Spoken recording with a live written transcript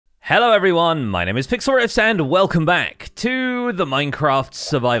Hello everyone, my name is Pixlriffs and welcome back to the Minecraft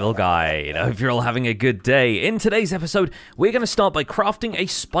Survival Guide. I hope you're all having a good day. In today's episode, we're going to start by crafting a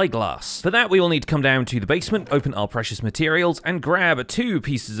spyglass. For that, we will need to come down to the basement, open our precious materials, and grab 2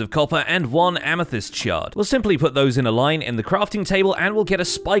 pieces of copper and 1 amethyst shard. We'll simply put those in a line in the crafting table and we'll get a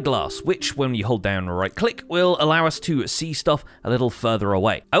spyglass, which when you hold down right click, will allow us to see stuff a little further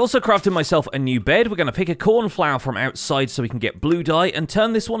away. I also crafted myself a new bed. We're going to pick a cornflower from outside so we can get blue dye and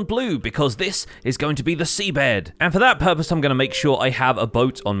turn this one blue, because this is going to be the seabed. And for that purpose, I'm going to make sure I have a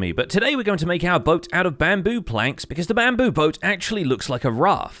boat on me. But today we're going to make our boat out of bamboo planks, because the bamboo boat actually looks like a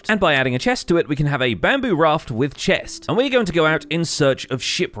raft. And by adding a chest to it, we can have a bamboo raft with chest. And we're going to go out in search of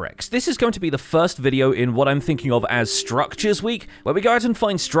shipwrecks. This is going to be the first video in what I'm thinking of as Structures Week, where we go out and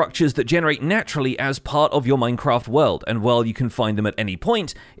find structures that generate naturally as part of your Minecraft world. And while you can find them at any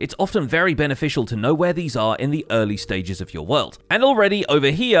point, it's often very beneficial to know where these are in the early stages of your world. And already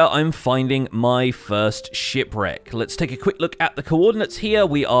over here, I'm finding my first shipwreck. Let's take a quick look at the coordinates here.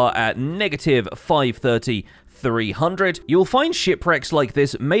 We are at -530. 300. You'll find shipwrecks like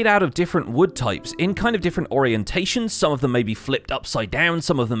this made out of different wood types in kind of different orientations. Some of them may be flipped upside down,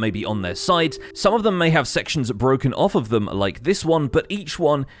 some of them may be on their sides, some of them may have sections broken off of them like this one, but each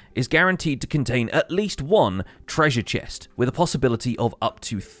one is guaranteed to contain at least 1 treasure chest, with a possibility of up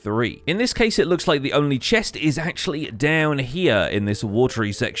to 3. In this case, it looks like the only chest is actually down here in this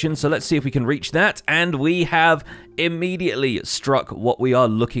watery section, so let's see if we can reach that, and we have immediately struck what we are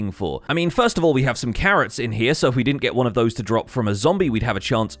looking for. I mean, first of all, we have some carrots in here, so if we didn't get one of those to drop from a zombie, we'd have a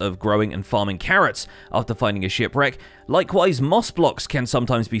chance of growing and farming carrots after finding a shipwreck. Likewise, moss blocks can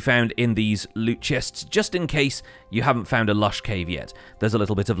sometimes be found in these loot chests, just in case you haven't found a lush cave yet. There's a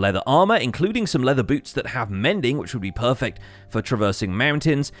little bit of leather armor, including some leather boots that have mending, which would be perfect for traversing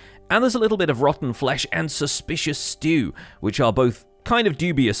mountains, and there's a little bit of rotten flesh and suspicious stew, which are both kind of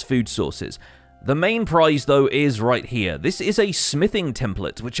dubious food sources. The main prize, though, is right here. This is a smithing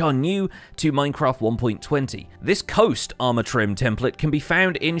template, which are new to Minecraft 1.20. This coast armor trim template can be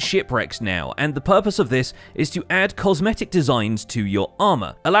found in Shipwrecks now, and the purpose of this is to add cosmetic designs to your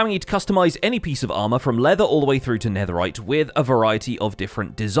armor, allowing you to customize any piece of armor from leather all the way through to netherite with a variety of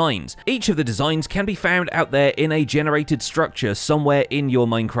different designs. Each of the designs can be found out there in a generated structure somewhere in your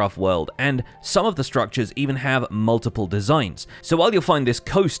Minecraft world, and some of the structures even have multiple designs. So while you'll find this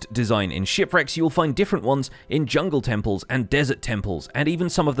coast design in Shipwrecks, you'll find different ones in jungle temples and desert temples, and even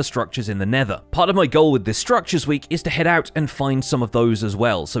some of the structures in the nether. Part of my goal with this Structures Week is to head out and find some of those as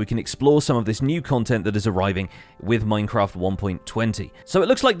well, so we can explore some of this new content that is arriving with Minecraft 1.20. So it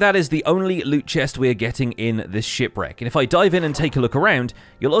looks like that is the only loot chest we are getting in this shipwreck, and if I dive in and take a look around,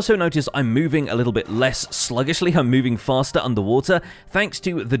 you'll also notice I'm moving a little bit less sluggishly. I'm moving faster underwater, thanks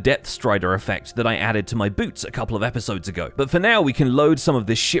to the depth strider effect that I added to my boots a couple of episodes ago. But for now, we can load some of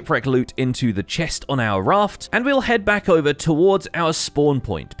this shipwreck loot into the chest on our raft, and we'll head back over towards our spawn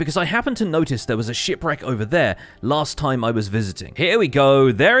point, because I happened to notice there was a shipwreck over there last time I was visiting. Here we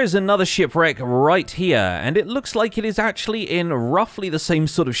go, there is another shipwreck right here, and it looks like it is actually in roughly the same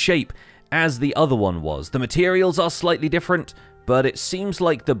sort of shape as the other one was. The materials are slightly different, but it seems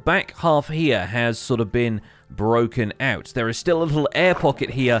like the back half here has sort of been broken out. There is still a little air pocket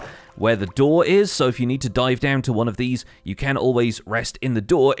here where the door is, so if you need to dive down to one of these, you can always rest in the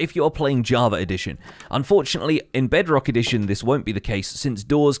door if you're playing Java Edition. Unfortunately, in Bedrock Edition, this won't be the case, since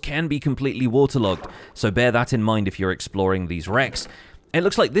doors can be completely waterlogged, so bear that in mind if you're exploring these wrecks. It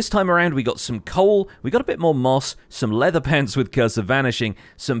looks like this time around we got some coal, we got a bit more moss, some leather pants with cursor vanishing,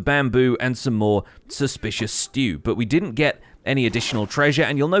 some bamboo, and some more suspicious stew, but we didn't get any additional treasure,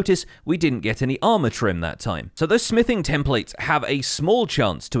 and you'll notice we didn't get any armor trim that time. So those smithing templates have a small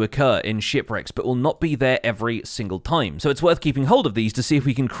chance to occur in shipwrecks, but will not be there every single time. So it's worth keeping hold of these to see if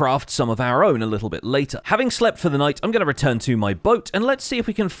we can craft some of our own a little bit later. Having slept for the night, I'm going to return to my boat, and let's see if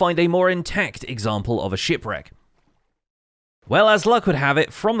we can find a more intact example of a shipwreck. Well, as luck would have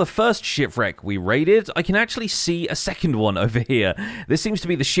it, from the first shipwreck we raided, I can actually see a second one over here. This seems to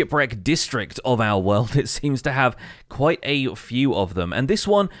be the shipwreck district of our world. It seems to have quite a few of them, and this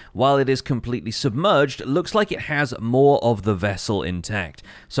one, while it is completely submerged, looks like it has more of the vessel intact.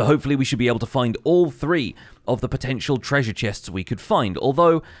 So hopefully we should be able to find all 3 of the potential treasure chests we could find,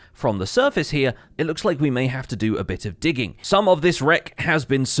 although from the surface here, it looks like we may have to do a bit of digging. Some of this wreck has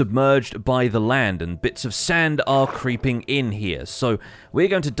been submerged by the land, and bits of sand are creeping in here, so we're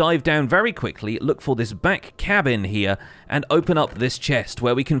going to dive down very quickly, look for this back cabin here, and open up this chest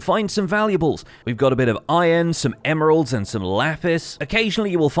where we can find some valuables. We've got a bit of iron, some emeralds, and some lapis.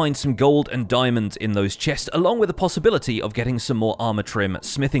 Occasionally you will find some gold and diamonds in those chests, along with the possibility of getting some more armor trim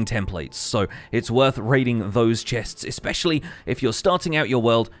smithing templates, so it's worth raiding those chests, especially if you're starting out your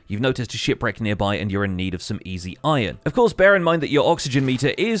world, you've noticed a shipwreck nearby, and you're in need of some easy iron. Of course, bear in mind that your oxygen meter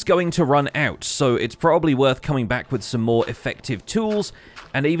is going to run out, so it's probably worth coming back with some more effective tools,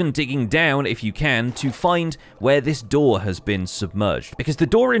 and even digging down, if you can, to find where this door has been submerged. Because the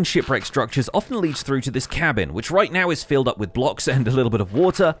door in shipwreck structures often leads through to this cabin, which right now is filled up with blocks and a little bit of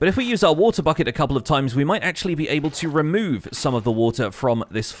water, but if we use our water bucket a couple of times, we might actually be able to remove some of the water from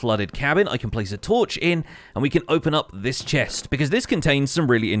this flooded cabin. I can place a torch in, and we can open up this chest, because this contains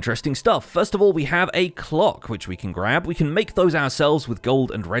some really interesting stuff. First of all, we have a clock, which we can grab. We can make those ourselves with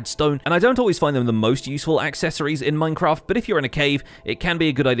gold and redstone, and I don't always find them the most useful accessories in Minecraft, but if you're in a cave, it can be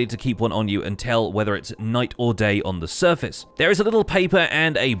a good idea to keep one on you and tell whether it's night or day on the surface. There is a little paper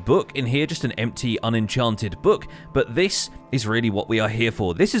and a book in here, just an empty, unenchanted book, but this is really what we are here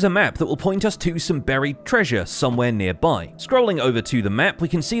for. This is a map that will point us to some buried treasure somewhere nearby. Scrolling over to the map, we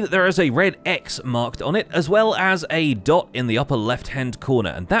can see that there is a red X marked on it, as well as a dot in the upper left-hand corner,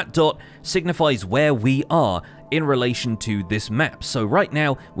 and that dot signifies where we are in relation to this map. So right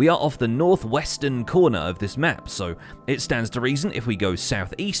now, we are off the northwestern corner of this map, so it stands to reason if we go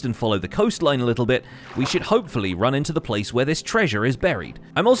southeast and follow the coastline a little bit, we should hopefully run into the place where this treasure is buried.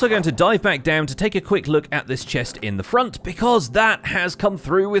 I'm also going to dive back down to take a quick look at this chest in the front, because that has come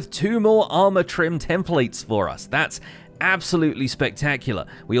through with 2 more armor trim templates for us. That's absolutely spectacular.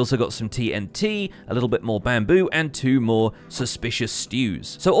 We also got some TNT, a little bit more bamboo, and 2 more suspicious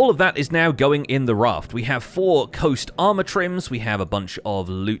stews. So all of that is now going in the raft. We have 4 coast armor trims, we have a bunch of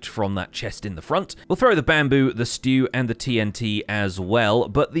loot from that chest in the front. We'll throw the bamboo, the stew, and the TNT as well,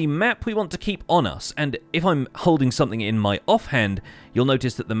 but the map we want to keep on us, and if I'm holding something in my offhand, you'll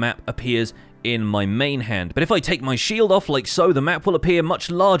notice that the map appears in my main hand. But if I take my shield off like so, the map will appear much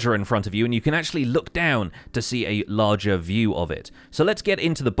larger in front of you, and you can actually look down to see a larger view of it. So let's get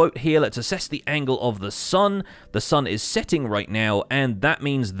into the boat here. Let's assess the angle of the sun. The sun is setting right now, and that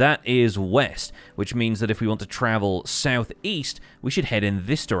means that is west, which means that if we want to travel southeast, we should head in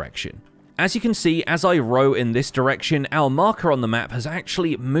this direction. As you can see, as I row in this direction, our marker on the map has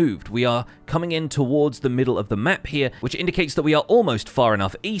actually moved. We are coming in towards the middle of the map here, which indicates that we are almost far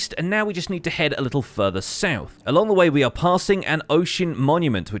enough east, and now we just need to head a little further south. Along the way, we are passing an ocean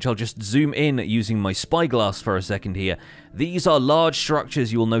monument, which I'll just zoom in using my spyglass for a second here. These are large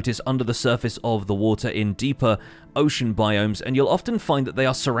structures you will notice under the surface of the water in deeper ocean biomes, and you'll often find that they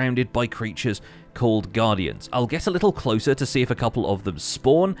are surrounded by creatures called guardians. I'll get a little closer to see if a couple of them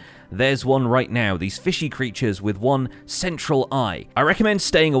spawn. There's one right now, these fishy creatures with one central eye. I recommend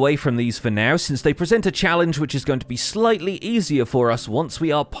staying away from these for now, since they present a challenge which is going to be slightly easier for us once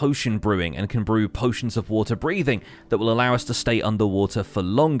we are potion brewing and can brew potions of water breathing that will allow us to stay underwater for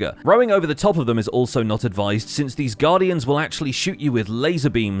longer. Rowing over the top of them is also not advised, since these guardians will actually shoot you with laser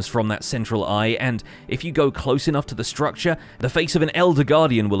beams from that central eye, and if you go close enough to the structure, the face of an elder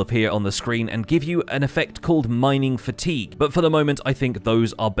guardian will appear on the screen and give you an effect called mining fatigue. But for the moment, I think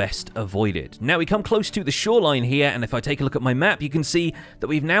those are best avoided. Now we come close to the shoreline here, and if I take a look at my map, you can see that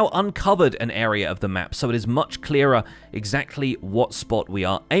we've now uncovered an area of the map, so it is much clearer exactly what spot we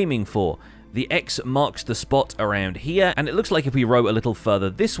are aiming for. The X marks the spot around here, and it looks like if we row a little further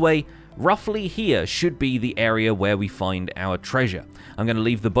this way, roughly here should be the area where we find our treasure. I'm going to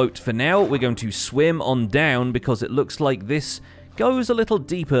leave the boat for now. We're going to swim on down because it looks like this goes a little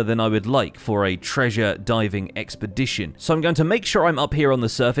deeper than I would like for a treasure diving expedition. So I'm going to make sure I'm up here on the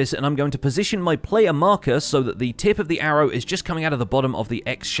surface, and I'm going to position my player marker so that the tip of the arrow is just coming out of the bottom of the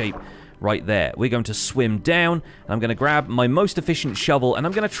X shape right there. We're going to swim down, and I'm going to grab my most efficient shovel, and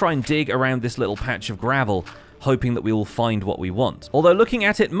I'm going to try and dig around this little patch of gravel, hoping that we will find what we want. Although looking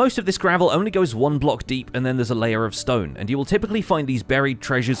at it, most of this gravel only goes 1 block deep, and then there's a layer of stone, and you will typically find these buried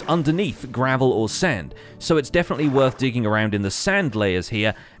treasures underneath gravel or sand, so it's definitely worth digging around in the sand layers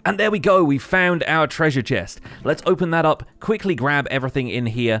here. And there we go, we found our treasure chest. Let's open that up, quickly grab everything in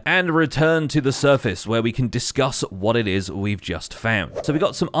here, and return to the surface where we can discuss what it is we've just found. So we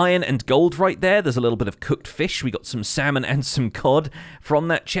got some iron and gold right there. There's a little bit of cooked fish. We got some salmon and some cod from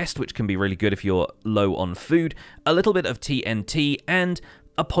that chest, which can be really good if you're low on food. A little bit of TNT, and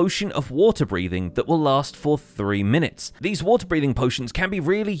a potion of water breathing that will last for 3 minutes. These water breathing potions can be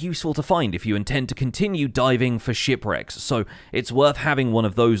really useful to find if you intend to continue diving for shipwrecks, so it's worth having one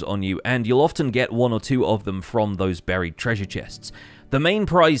of those on you, and you'll often get 1 or 2 of them from those buried treasure chests. The main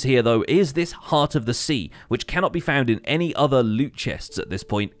prize here, though, is this Heart of the Sea, which cannot be found in any other loot chests at this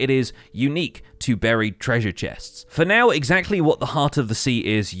point. It is unique to buried treasure chests. For now, exactly what the Heart of the Sea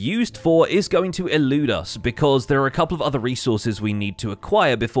is used for is going to elude us, because there are a couple of other resources we need to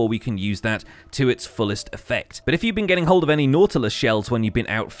acquire before we can use that to its fullest effect. But if you've been getting hold of any Nautilus shells when you've been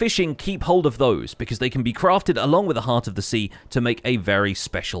out fishing, keep hold of those, because they can be crafted along with the Heart of the Sea to make a very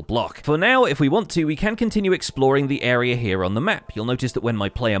special block. For now, if we want to, we can continue exploring the area here on the map. You'll notice that when my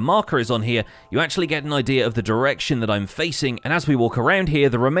player marker is on here, you actually get an idea of the direction that I'm facing, and as we walk around here,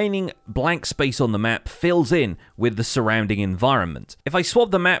 the remaining blank space on the map fills in with the surrounding environment. If I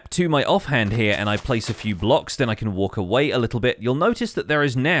swap the map to my offhand here and I place a few blocks, then I can walk away a little bit, you'll notice that there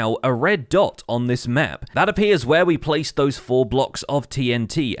is now a red dot on this map. That appears where we placed those 4 blocks of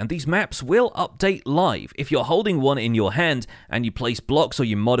TNT, and these maps will update live. If you're holding one in your hand and you place blocks or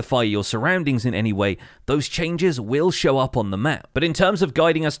you modify your surroundings in any way, those changes will show up on the map. But in terms of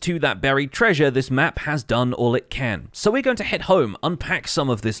guiding us to that buried treasure, this map has done all it can. So we're going to head home, unpack some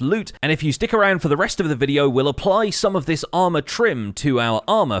of this loot, and if you stick around for the rest of the video, we'll apply some of this armor trim to our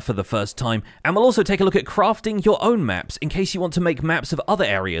armor for the first time, and we'll also take a look at crafting your own maps in case you want to make maps of other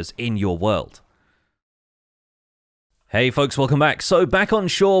areas in your world. Hey folks, welcome back. So back on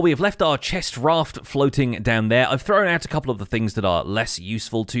shore, we have left our chest raft floating down there. I've thrown out a couple of the things that are less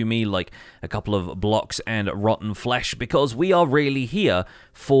useful to me, like a couple of blocks and rotten flesh, because we are really here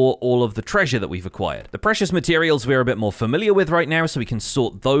for all of the treasure that we've acquired. The precious materials we're a bit more familiar with right now, so we can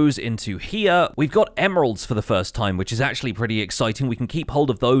sort those into here. We've got emeralds for the first time, which is actually pretty exciting. We can keep hold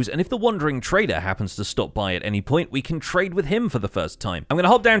of those, and if the wandering trader happens to stop by at any point, we can trade with him for the first time. I'm going to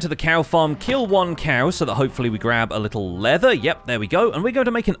hop down to the cow farm, kill 1 cow, so that hopefully we grab a little leather. Yep, there we go. And we're going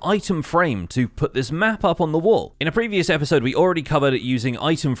to make an item frame to put this map up on the wall. In a previous episode, we already covered using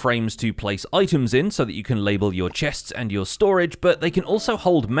item frames to place items in so that you can label your chests and your storage, but they can also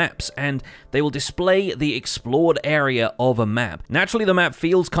hold maps, and they will display the explored area of a map. Naturally, the map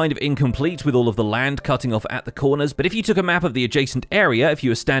feels kind of incomplete with all of the land cutting off at the corners, but if you took a map of the adjacent area, if you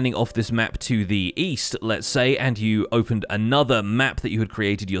were standing off this map to the east, let's say, and you opened another map that you had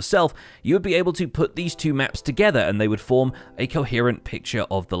created yourself, you would be able to put these 2 maps together and they would form a coherent picture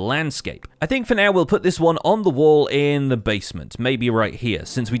of the landscape. I think for now we'll put this one on the wall in the basement, maybe right here,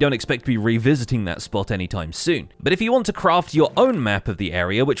 since we don't expect to be revisiting that spot anytime soon. But if you want to craft your own map of the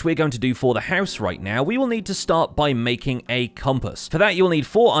area, which we're going to do for the house right now, we will need to start by making a compass. For that, you'll need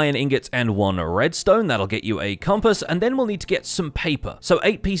 4 iron ingots and 1 redstone. That'll get you a compass, and then we'll need to get some paper. So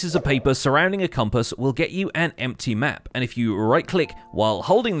 8 pieces of paper surrounding a compass will get you an empty map. And if you right-click while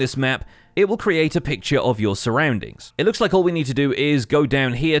holding this map, it will create a picture of your surroundings. It looks like all we need to do is go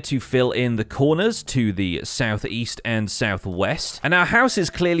down here to fill in the corners to the southeast and southwest. And our house is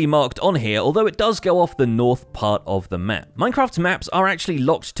clearly marked on here, although it does go off the north part of the map. Minecraft's maps are actually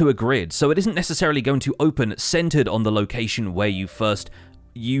locked to a grid, so it isn't necessarily going to open centered on the location where you first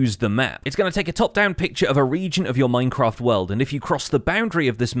use the map. It's going to take a top-down picture of a region of your Minecraft world, and if you cross the boundary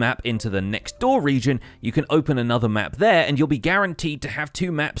of this map into the next door region, you can open another map there, and you'll be guaranteed to have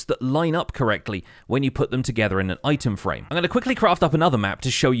 2 maps that line up correctly when you put them together in an item frame. I'm going to quickly craft up another map to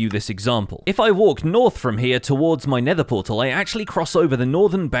show you this example. If I walk north from here towards my nether portal, I actually cross over the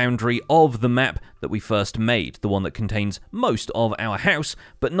northern boundary of the map that we first made, the one that contains most of our house,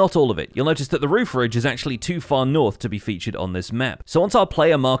 but not all of it. You'll notice that the roof ridge is actually too far north to be featured on this map. So once our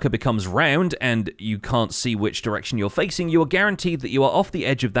player marker becomes round and you can't see which direction you're facing, you are guaranteed that you are off the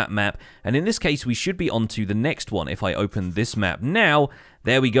edge of that map, and in this case we should be onto the next one. If I open this map now,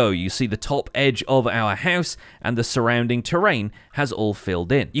 there we go, you see the top edge of our house and the surrounding terrain has all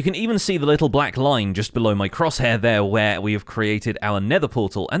filled in. You can even see the little black line just below my crosshair there where we have created our nether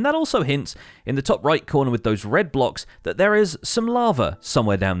portal, and that also hints in the top right corner with those red blocks that there is some lava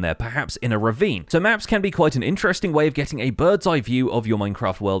somewhere down there, perhaps in a ravine. So maps can be quite an interesting way of getting a bird's eye view of your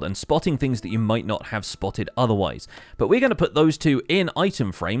Minecraft world and spotting things that you might not have spotted otherwise. But we're going to put those 2 in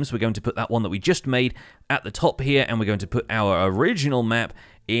item frames. We're going to put that one that we just made at the top here, and we're going to put our original map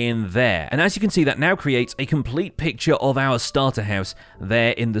in there. And as you can see, that now creates a complete picture of our starter house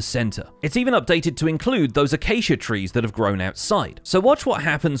there in the center. It's even updated to include those acacia trees that have grown outside. So watch what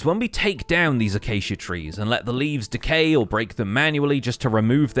happens when we take down these acacia trees and let the leaves decay or break them manually just to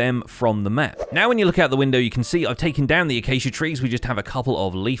remove them from the map. Now when you look out the window, you can see I've taken down the acacia trees. We just have a couple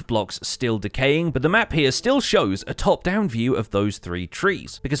of leaf blocks still decaying, but the map here still shows a top-down view of those 3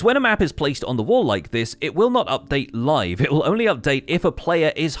 trees. Because when a map is placed on the wall like this, it will not update live. It will only update if a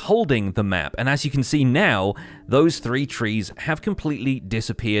player is holding the map, and as you can see now, those 3 trees have completely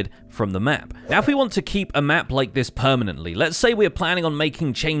disappeared from the map. Now, if we want to keep a map like this permanently, let's say we're planning on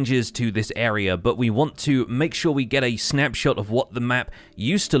making changes to this area, but we want to make sure we get a snapshot of what the map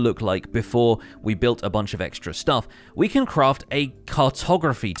used to look like before we built a bunch of extra stuff, we can craft a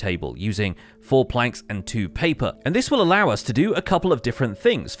cartography table using 4 planks and 2 paper. And this will allow us to do a couple of different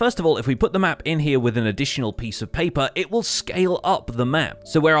things. First of all, if we put the map in here with an additional piece of paper, it will scale up the map.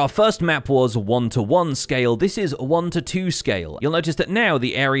 So where our first map was 1:1 scale, this is 1:2 scale. You'll notice that now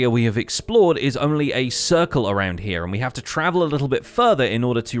the area we have explored is only a circle around here, and we have to travel a little bit further in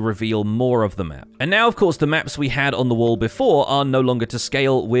order to reveal more of the map. And now, of course, the maps we had on the wall before are no longer to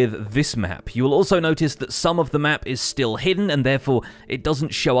scale with this map. You will also notice that some of the map is still hidden, and therefore it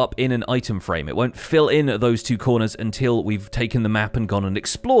doesn't show up in an item frame. It won't fill in those 2 corners until we've taken the map and gone and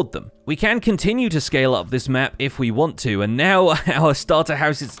explored them. We can continue to scale up this map if we want to, and now our starter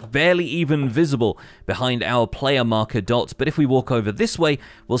house is barely even visible behind our player marker dots, but if we walk over this way,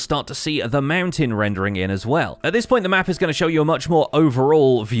 we'll start to see the mountain rendering in as well. At this point, the map is going to show you a much more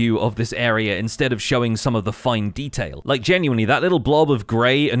overall view of this area instead of showing some of the fine detail. Like, genuinely, that little blob of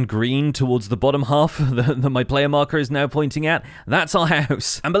grey and green towards the bottom half that my player marker is now pointing at, that's our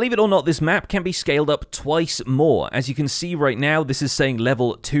house. And believe it or not, this map can be scaled up twice more. As you can see right now, this is saying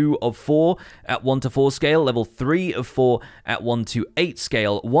level 2 of 4 at 1:4 scale, level 3 of 4 at 1:8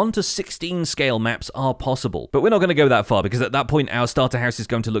 scale. 1:16 scale maps are possible. But we're not going to go that far, because at that point, our starter house is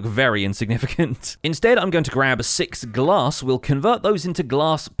going to look very insignificant. Instead, I'm going to grab 6 glass. We'll convert those into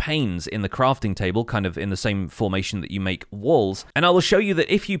glass panes in the crafting table, kind of in the same formation that you make walls. And I will show you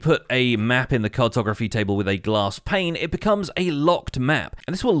that if you put a map in the cartography table with a glass pane, it becomes a locked map.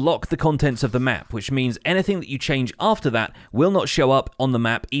 And this will lock the contents of the map, which means anything that you change after that will not show up on the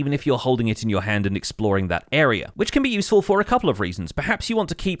map, even if you're holding it in your hand and exploring that area, which can be useful for a couple of reasons. Perhaps you want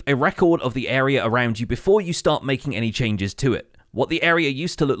to keep a record of the area around you before you start making any changes to it. What the area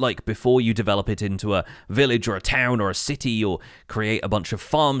used to look like before you develop it into a village or a town or a city or create a bunch of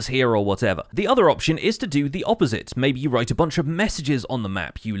farms here or whatever. The other option is to do the opposite. Maybe you write a bunch of messages on the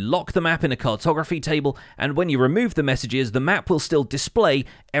map. You lock the map in a cartography table, and when you remove the messages, the map will still display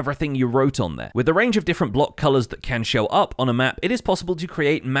everything you wrote on there. With a range of different block colors that can show up on a map, it is possible to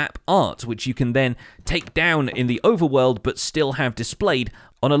create map art, which you can then take down in the overworld but still have displayed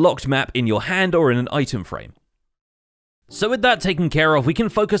on a locked map in your hand or in an item frame. So with that taken care of, we can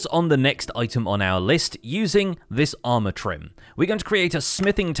focus on the next item on our list using this armor trim. We're going to create a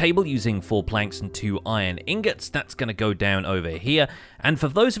smithing table using 4 planks and 2 iron ingots. That's going to go down over here. And for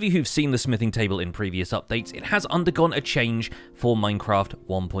those of you who've seen the smithing table in previous updates, it has undergone a change for Minecraft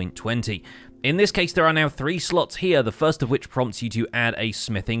 1.20. In this case, there are now 3 slots here, the first of which prompts you to add a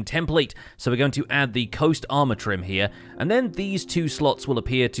smithing template. So we're going to add the coast armor trim here, and then these 2 slots will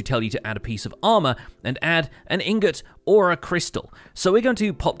appear to tell you to add a piece of armor and add an ingot or a crystal. So we're going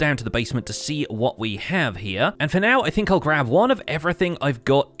to pop down to the basement to see what we have here. And for now, I think I'll grab one of everything I've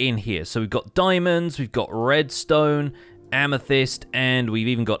got in here. So we've got diamonds, we've got redstone, amethyst, and we've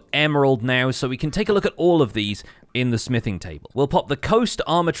even got emerald now, so we can take a look at all of these in the smithing table. We'll pop the coast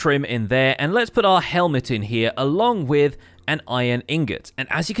armor trim in there, and let's put our helmet in here along with an iron ingot. And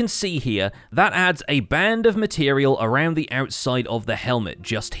as you can see here, that adds a band of material around the outside of the helmet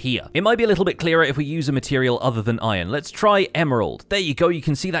just here. It might be a little bit clearer if we use a material other than iron. Let's try emerald. There you go. You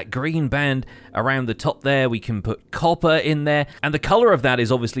can see that green band around the top there. We can put copper in there, and the color of that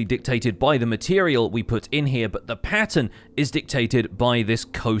is obviously dictated by the material we put in here, but the pattern is dictated by this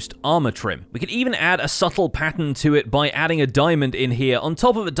coast armor trim. We could even add a subtle pattern to it by adding a diamond in here on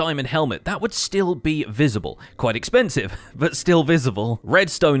top of a diamond helmet. That would still be visible. Quite expensive, but still visible.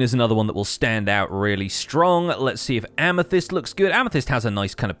 Redstone is another one that will stand out really strong. Let's see if amethyst looks good. Amethyst has a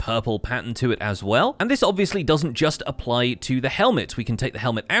nice kind of purple pattern to it as well. And this obviously doesn't just apply to the helmet. We can take the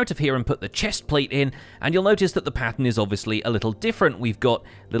helmet out of here and put the chest plate in, and you'll notice that the pattern is obviously a little different. We've got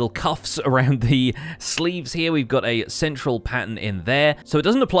little cuffs around the sleeves here. We've got a central pattern in there. So it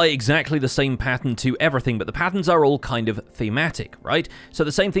doesn't apply exactly the same pattern to everything, but the patterns are all kind of thematic, right? So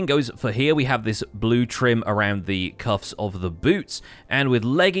the same thing goes for here. We have this blue trim around the cuffs of the boots, and with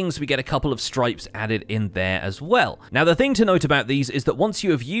leggings we get a couple of stripes added in there as well. Now the thing to note about these is that once you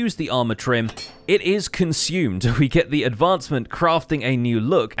have used the armor trim, it is consumed. We get the advancement crafting a new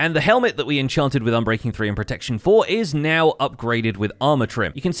look, and the helmet that we enchanted with Unbreaking 3 and Protection 4 is now upgraded with armor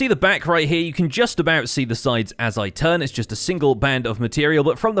trim. You can see the back right here. You can just about see the sides as I turn. It's just a single band of material,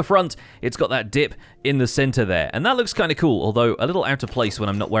 but from the front it's got that dip in the center there, and that looks kind of cool, although a little out of place when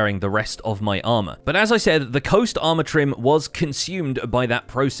I'm not wearing the rest of my armor. But as I said, the coast armor trim trim was consumed by that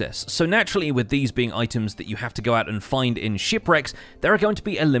process. So naturally, with these being items that you have to go out and find in shipwrecks, there are going to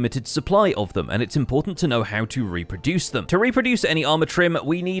be a limited supply of them, and it's important to know how to reproduce them. To reproduce any armor trim,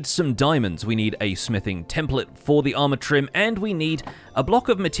 we need some diamonds, we need a smithing template for the armor trim, and we need a block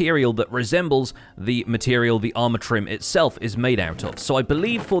of material that resembles the material the armor trim itself is made out of. So I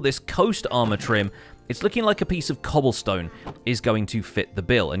believe for this coast armor trim, it's looking like a piece of cobblestone is going to fit the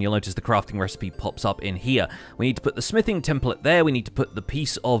bill, and you'll notice the crafting recipe pops up in here. We need to put the smithing template there, we need to put the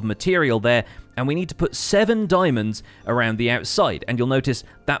piece of material there, and we need to put 7 diamonds around the outside, and you'll notice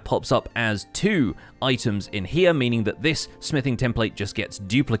that pops up as 2 items in here, meaning that this smithing template just gets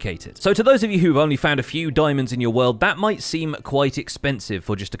duplicated. So to those of you who've only found a few diamonds in your world, that might seem quite expensive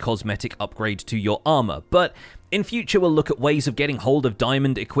for just a cosmetic upgrade to your armor, but in future, we'll look at ways of getting hold of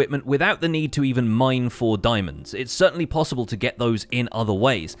diamond equipment without the need to even mine for diamonds. It's certainly possible to get those in other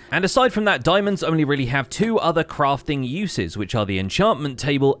ways. And aside from that, diamonds only really have 2 other crafting uses, which are the enchantment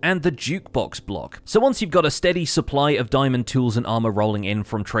table and the jukebox block. So once you've got a steady supply of diamond tools and armor rolling in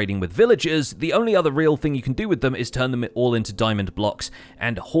from trading with villagers, the only other real thing you can do with them is turn them all into diamond blocks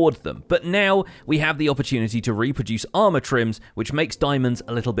and hoard them. But now we have the opportunity to reproduce armor trims, which makes diamonds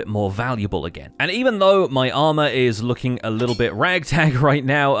a little bit more valuable again. And even though my armor is looking a little bit ragtag right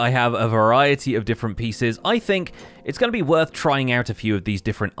now, I have a variety of different pieces. I think it's going to be worth trying out a few of these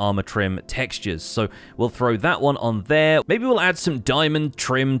different armor trim textures. So we'll throw that one on there. Maybe we'll add some diamond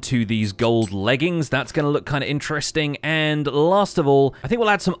trim to these gold leggings. That's going to look kind of interesting. And last of all, I think we'll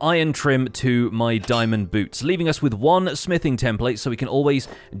add some iron trim to my diamond boots, leaving us with 1 smithing template so we can always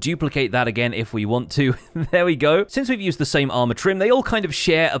duplicate that again if we want to. There we go. Since we've used the same armor trim, they all kind of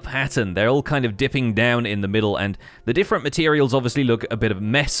share a pattern. They're all kind of dipping down in the middle, and the different materials obviously look a bit of a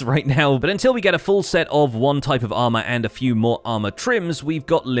mess right now. But until we get a full set of one type of armor and a few more armor trims, we've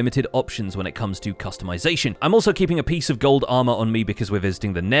got limited options when it comes to customization. I'm also keeping a piece of gold armor on me because we're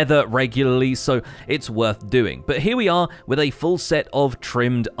visiting the Nether regularly, so it's worth doing. But here we are with a full set of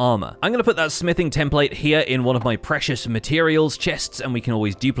trimmed armor. I'm going to put that smithing template here in one of my precious materials chests, and we can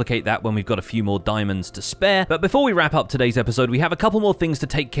always duplicate that when we've got a few more diamonds to spare. But before we wrap up today's episode, we have a couple more things to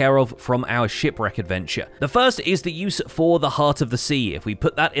take care of from our shipwreck adventure. The first is the use for the heart of the sea. If we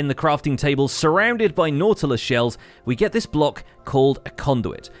put that in the crafting table surrounded by nautilus shells, we get this block called a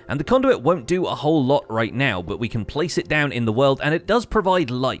conduit. And the conduit won't do a whole lot right now, but we can place it down in the world, and it does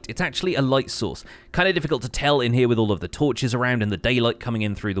provide light. It's actually a light source. Kind of difficult to tell in here with all of the torches around and the daylight coming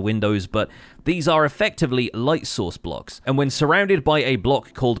in through the windows, but these are effectively light source blocks. And when surrounded by a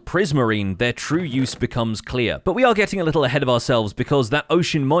block called prismarine, their true use becomes clear. But we are getting a little ahead of ourselves because that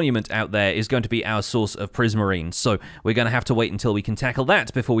ocean monument out there is going to be our source of prismarine, so we're going to have to wait until we can tackle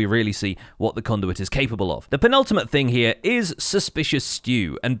that before we really see what the conduit is capable of. The penultimate thing here is suspicious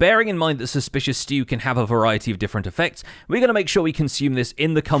stew, and bearing in mind that suspicious stew can have a variety of different effects, we're going to make sure we consume this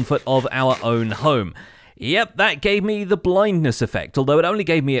in the comfort of our own home. Yep, that gave me the blindness effect, although it only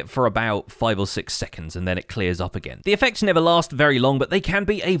gave me it for about 5 or 6 seconds, and then it clears up again. The effects never last very long, but they can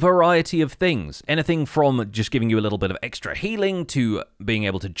be a variety of things. Anything from just giving you a little bit of extra healing, to being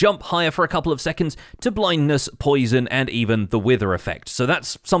able to jump higher for a couple of seconds, to blindness, poison, and even the wither effect. So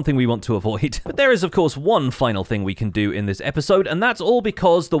that's something we want to avoid. But there is, of course, one final thing we can do in this episode, and that's all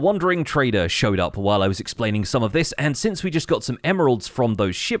because the wandering trader showed up while I was explaining some of this, and since we just got some emeralds from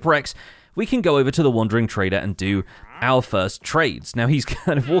those shipwrecks, we can go over to the wandering trader and do our first trades. Now, he's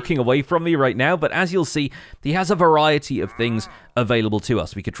kind of walking away from me right now, but as you'll see, he has a variety of things available to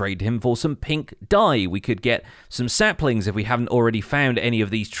us. We could trade him for some pink dye. We could get some saplings if we haven't already found any of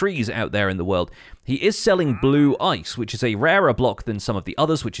these trees out there in the world. He is selling blue ice, which is a rarer block than some of the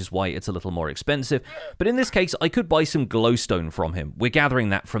others, which is why it's a little more expensive. But in this case, I could buy some glowstone from him. We're gathering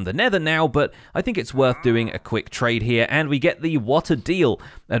that from the Nether now, but I think it's worth doing a quick trade here, and we get the What a Deal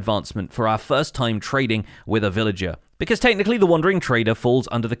advancement for our first time trading with a villager. Because technically the Wandering Trader falls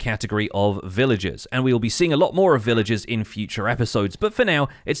under the category of villagers, and we will be seeing a lot more of villagers in future episodes, but for now,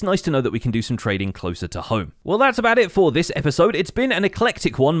 it's nice to know that we can do some trading closer to home. Well, that's about it for this episode. It's been an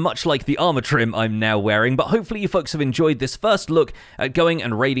eclectic one, much like the armor trim I'm now wearing, but hopefully you folks have enjoyed this first look at going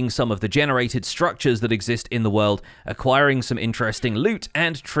and raiding some of the generated structures that exist in the world, acquiring some interesting loot,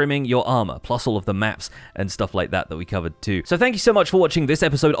 and trimming your armor, plus all of the maps and stuff like that we covered too. So thank you so much for watching this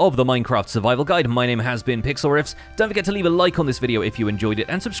episode of the Minecraft Survival Guide. My name has been Pixlriffs. Don't forget to leave a like on this video if you enjoyed it,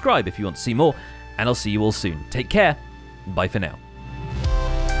 and subscribe if you want to see more, and I'll see you all soon. Take care. Bye for now.